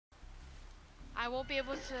I won't be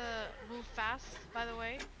able to move fast, by the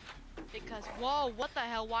way, because whoa, what the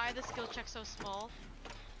hell? Why are the skill checks so small?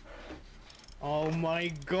 Oh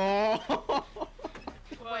my god!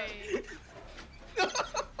 Wait.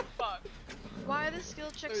 Fuck. Why are the skill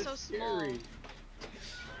checks so small? Oops.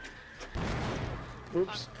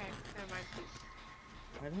 Fuck, okay, never mind.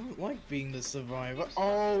 I don't like being the survivor.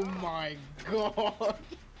 Oh my god!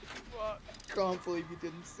 What? Can't believe you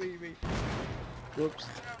didn't see me. Whoops.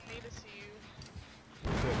 I don't need to see you.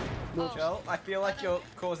 Oh. Joel, I feel like you're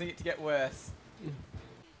causing it to get worse.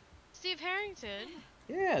 Steve Harrington?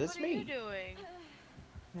 Yeah, that's What are me. you doing?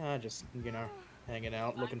 Just, you know, hanging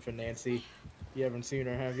out, looking for Nancy. You haven't seen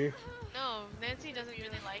her, have you? No, Nancy doesn't really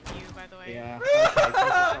like you, by the way. Yeah. Okay, thanks for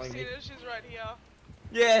I've telling seen me. her, she's right here.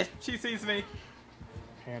 Yeah, she sees me.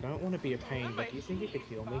 Hey, I don't want to be a pain, but do you think you could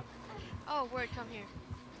heal me? Oh, word, come here.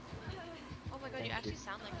 Oh my god, Thank you actually you.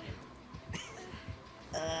 sound like him.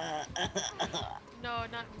 No,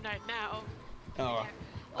 not now. Oh.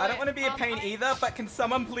 I don't want to be a pain either, but can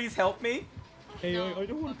someone please help me? Hey, No, I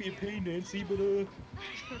don't want to be a fuck you. pain, Nancy, but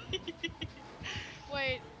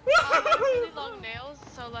Wait, I have really long nails,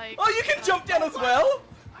 so like... Oh, you can jump down as well?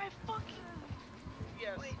 I fucking...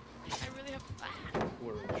 Yes. Wait, I really have...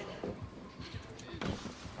 we're in trouble.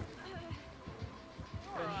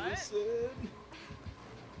 Alright. Listen.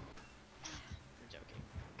 I'm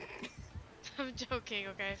joking. I'm joking,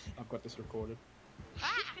 okay? I've got this recorded. Ah,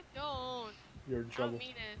 don't! You're in I don't trouble.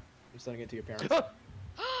 mean it. I'm sending it to your parents.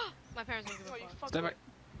 My parents don't give Oh, a you fuck. fuck Stay back.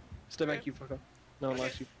 Stay back, Okay. you fucker. No one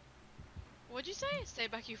likes you. What'd you say? Stay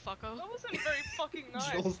back, you fucko. That wasn't very fucking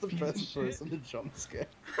nice. Joel's the best Shit. person to jump scare.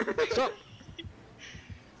 Stop!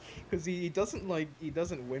 Because he doesn't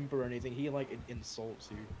whimper or anything, he like insults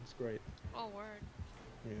you. It's great. Oh, word.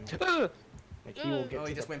 Yeah. Like he will get Oh, he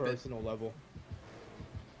to just the whimpered. personal level.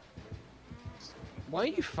 Why are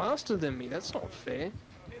you faster than me? That's not fair.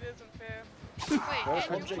 It isn't fair. Wait, Oh,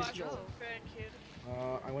 and I'm you Jake's go. Joel. Fair kid.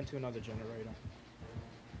 I went to another generator.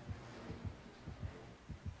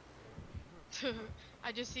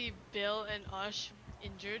 I just see Bill and Ush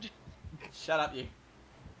injured. Shut up, you.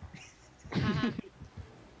 You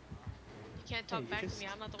can't talk Hey, you back just- to me,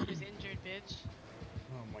 I'm not the one who's injured, bitch.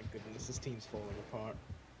 Oh my goodness, this team's falling apart.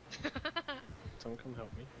 Someone come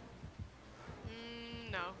help me.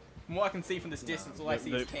 No. From what I can see from this distance, all I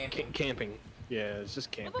see is camping. Camping. Yeah, it's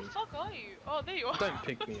just Where camping. the fuck are you? Oh, there you are. Don't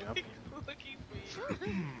pick me up. Looking for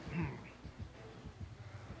you.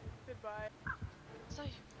 Goodbye. So,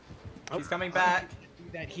 He's coming back. Do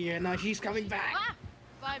that here. No, she's coming back. ah!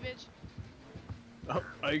 Bye, bitch. Oh,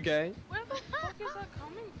 okay. Where the fuck is that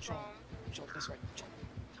coming from? Joel, this way. Joel.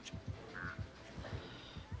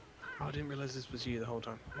 Oh, I didn't realize this was you the whole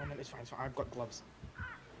time. No, it's fine, it's fine. I've got gloves.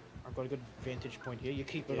 I've got a good vantage point here. You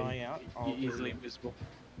keep an Yeah, eye out. You're easily invisible.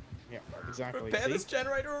 Yeah, exactly. Repair See? this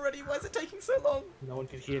generator already. Why is it taking so long? No one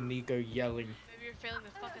could hear Nico yelling. Maybe you're failing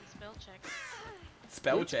the fucking spell check.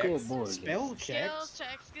 Spell Let's checks. go, boys. Spell Skill checks?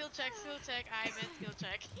 check, skill check, skill check. I meant skill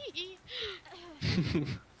check.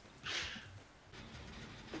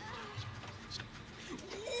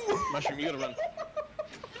 Mushroom, you gotta run.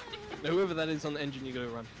 Whoever that is on the engine, you gotta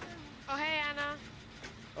run. Oh, hey, Anna.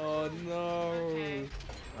 Oh no! Okay.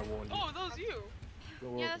 I warned you. Oh, that was you. Go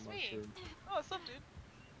Yeah, over, that's me. mushroom. Oh, what's up, dude?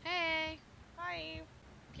 Hey. Hi.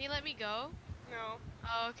 Can you let me go? No.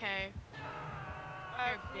 Oh, okay.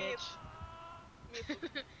 You're a Me- bitch.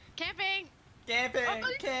 me- Camping! Camping. Oh,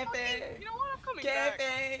 you Camping. You know what? I'm coming back.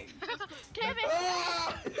 Camping. Camping!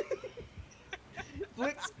 Ah!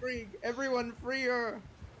 Blitzkrieg! Everyone free her!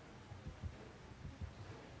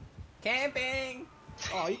 Camping.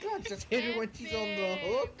 Oh, you can't just hit her when she's on the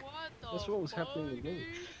hook! What the That's what was fuck, happening with me. dude?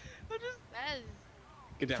 I just... That is...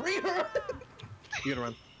 Get down. Free her! You gotta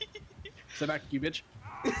run. Stay back, you bitch.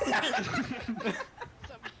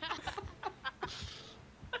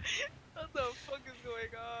 What the fuck is going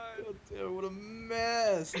on? God damn, what a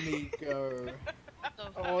mess, Nico! What the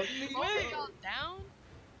fuck? Oh, Oh, Nico! y'all down?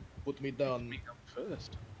 Put me down. Me up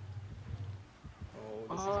first.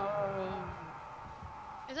 Oh,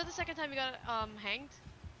 this Is that the second time you got hanged?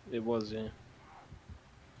 It was, yeah. is...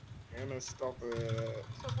 Anna, stop it.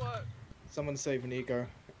 So what? Someone save Nico.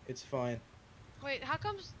 It's fine. Wait, how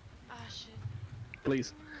comes... Ah, shit.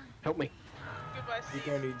 Please, help me. Goodbye, Steve.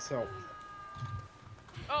 Nico needs help.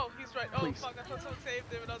 Oh, he's right. Oh, Please. fuck. I thought someone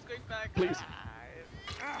saved him and I was going back. Please.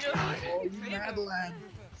 Oh, you mad lad.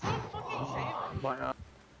 Someone fucking save him. My arm.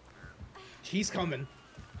 He's coming.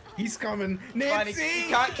 He's coming. Fine, Nancy! he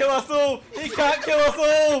can't kill us all. He can't kill us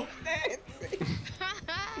all. Nancy!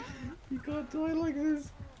 You can't die like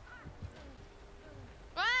this.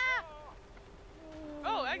 Ah!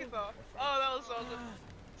 Oh, Agatha. Oh, that was so good.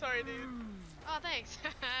 Sorry, dude. Oh, thanks.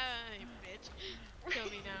 You bitch. Kill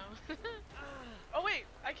me now. Oh wait,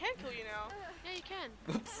 I can kill you now. Yeah, you can.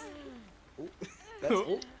 Oops. Ooh, that's Ooh.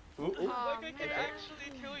 ooh. Ooh. Oh, Like I man. can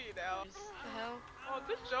actually kill you now. What the hell? Oh,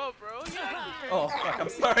 good job, bro. You actually Oh fuck! I'm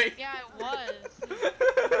sorry. Yeah, it was.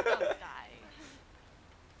 Oh, die.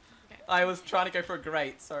 Okay. I was trying to go for a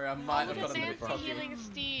great. Sorry, I might have Look got at a bit Nancy cocky. healing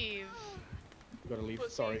Steve. You gotta leave.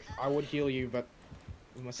 Pussy. Sorry, I would heal you, but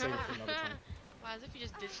we must save it for another time. Wow, as if you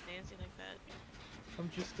just ditched Nancy like that. I'm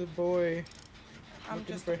just a boy. I'm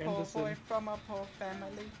Looking just for a poor Henderson. boy from a poor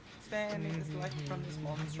family, sparing his life from this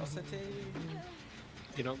monstrosity.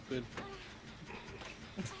 You're not good.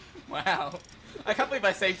 Wow. I can't believe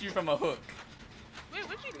I saved you from a hook. Wait,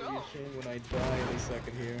 where'd you It'll go? be a shame when I die in a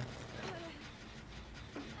second here.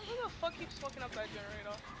 Who the fuck keeps fucking up that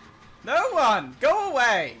generator? No one! Go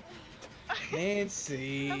away!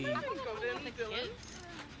 Nancy. Have I even What gotten the Dylan? kids?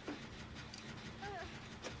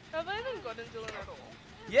 Have I even gotten Dylan at all?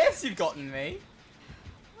 Yes, you've gotten me.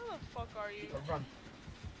 Where the fuck are you? Run.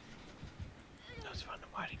 That was fun. I'm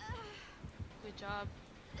hiding. Good job.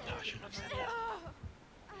 No, I shouldn't have said that.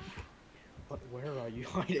 But where are you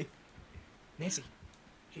hiding? Nancy.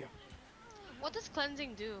 Here. What does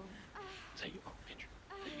cleansing do? Is that you? Oh, Andrew.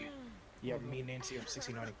 Is that you? Yeah, me and Nancy are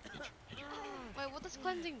 69. Wait, what does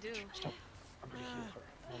cleansing do? Stop. I'm gonna heal her.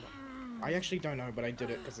 Hold on. I actually don't know, but I did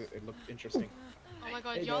it because it looked interesting. Oh my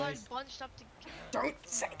god, Hey, y'all are guys. bunched up to kill. Don't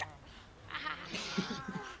say that!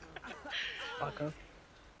 Fucker.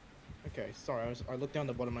 Okay, sorry, I looked down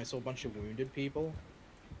the bottom and I saw a bunch of wounded people.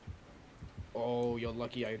 Oh, you're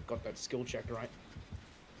lucky I got that skill check right.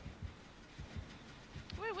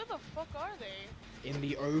 Wait, where the fuck are they? In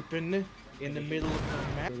the open, in the middle of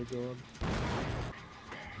the map. Oh god.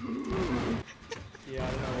 Yeah,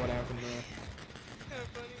 I don't know what happened there. Kinda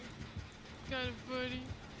funny. Kind of funny.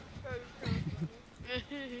 That is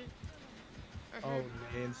kinda funny. Oh,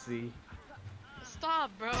 Nancy.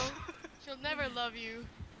 Stop, bro. She'll never love you.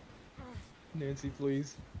 Nancy,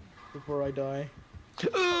 please. Before I die.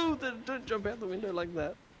 Oh, don't jump out the window like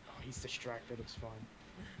that. Oh, he's distracted, it's fine.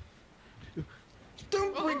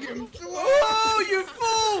 Don't bring him to Oh, you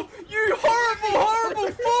fool! You horrible,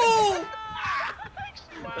 horrible fool!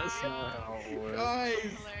 That's not how it works. Guys!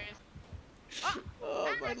 Hilarious.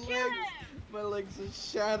 Oh, my kill legs! him! My legs are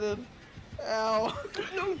shattered. Ow!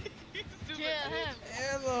 No! You stupid Kill bitch. him.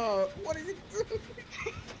 Anna! What are you doing?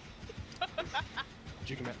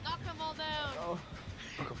 Juke him out. Knock them all down. Oh,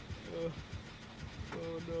 Fuck off.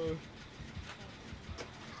 oh no.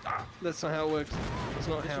 That's not how it works. That's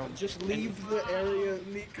not how. Just leave the area,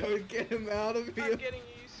 Nico. Get him out of I'm here. getting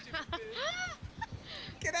you, stupid bitch.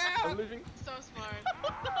 Get I'm out! moving. So smart.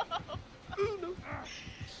 Oh no.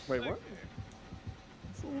 Wait, what?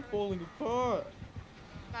 It's all falling apart.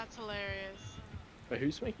 That's hilarious. Wait,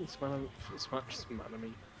 who's making smart of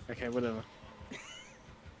me? Okay, whatever.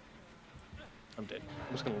 I'm dead.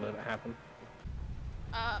 I'm just gonna let it happen.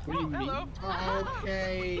 What do you mean? Hello.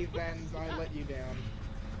 Okay, then I let you down.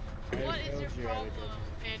 I What is failed your you, problem,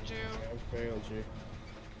 Abigail. Andrew? I failed you.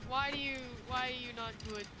 Why are you not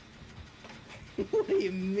good? What do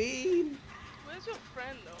you mean? Where's your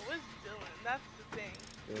friend though? Where's Dylan? That's the thing.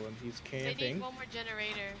 Dylan, he's They need camping. one more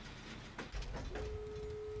generator.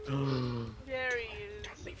 There he is.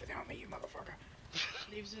 Don't leave without me, you motherfucker.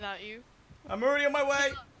 Leaves without you. I'm already on my way.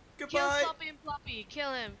 Kill Goodbye. SloppyAndPloppy.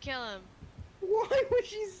 Kill him. Kill him. Why would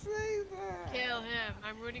she say that? Kill him.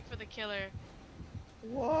 I'm rooting for the killer.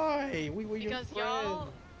 Why? We were your Because friends. y'all...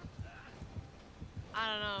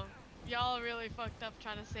 I don't know. Y'all really fucked up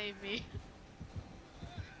trying to save me.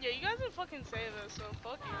 Yeah, you guys didn't fucking save us, so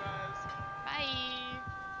fuck you guys. Bye.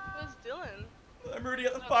 Where's Dylan? I'm already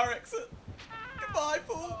at the fire exit. Goodbye,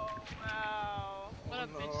 fool. Oh, wow. What a Oh,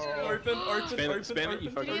 bitch. no. Open, open, Spam it, open, spam it, open, you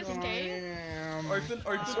Did he fucker. escape? Damn. Open,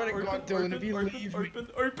 open, swear to open, God, Dylan, if you open, leave me- open,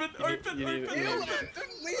 open, open, You need- open, you need- open, Dylan,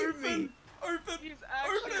 don't leave me! open, He's I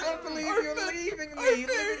actually. can't believe Open. you're leaving me! Open. Look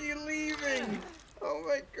at you leaving! Oh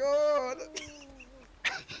my god!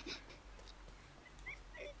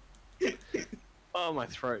 Oh, my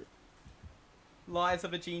throat. Lies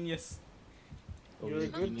of a genius. Oh, You're a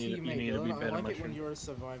good you teammate, need to be Dylan. I better, like my it when friend. you're a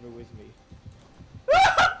survivor with me.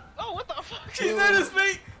 Oh, what the fuck? She's noticed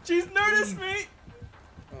me! She's noticed me!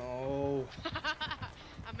 Oh.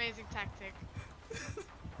 Amazing tactic.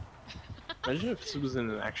 Imagine if this was in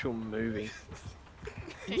an actual movie.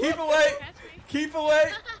 Keep away! Catch me. Keep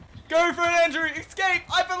away! Go for it, Andrew! Escape!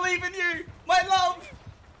 I believe in you! My love!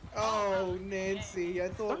 Oh, Nancy, I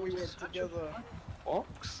thought we were Such a together.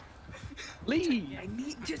 Box? Leave! I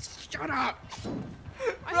need just shut up!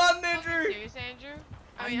 Are Run, you fucking Andrew! serious, Andrew?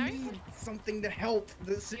 I are you? need something to help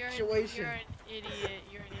the You're situation. an idiot.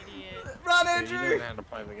 You're an idiot. Run, You're You Andrew! know how to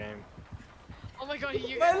play the game. Oh my god,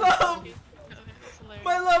 you. My love! That's hilarious.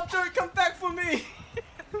 My love, don't come back for me!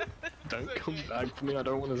 Don't come back for me. I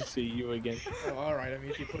don't want to see you again. Oh, alright, I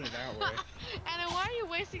mean, if you put it that way. Anna, why are you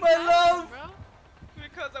wasting My time, love! bro?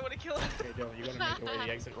 Because I wanna kill him. Okay, Dylan, you gotta make your way to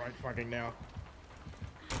the exit right fucking now.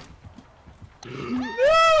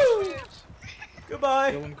 No!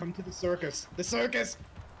 Goodbye. Dylan, come to the circus. The circus!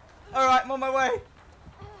 Alright, I'm on my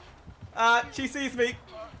way. She sees me.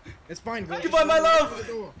 It's fine. Dylan, Goodbye, just my run right love. for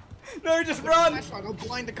the door. No, just Look at the run! flashlight, I'll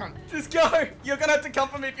blind the cunt. Just go! You're gonna have to come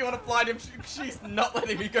for me if you want to blind him. She's not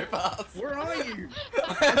letting me go past. Where are you?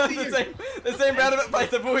 the same roundabout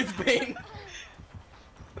place I've always been.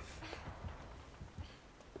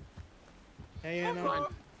 Hey, Anna.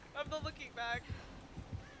 I'm not looking back.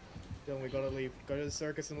 Dylan, we gotta leave. Go to the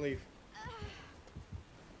circus and leave.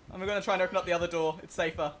 I'm gonna try and open up the other door. It's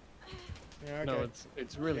safer. Yeah, okay. No,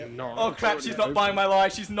 it's really not. Oh It's crap, already she's not open. buying my lie.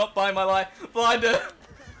 She's not buying my lie. Blind her.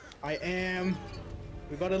 I am.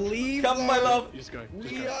 We gotta leave. Come, my though. love. Just go.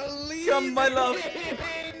 Just We go. are leaving. Come, my love.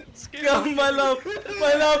 Come, my love.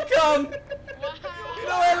 My love, come. Wow.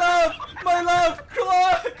 My love. My love.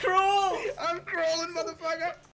 Crawl. I'm crawling, motherfucker.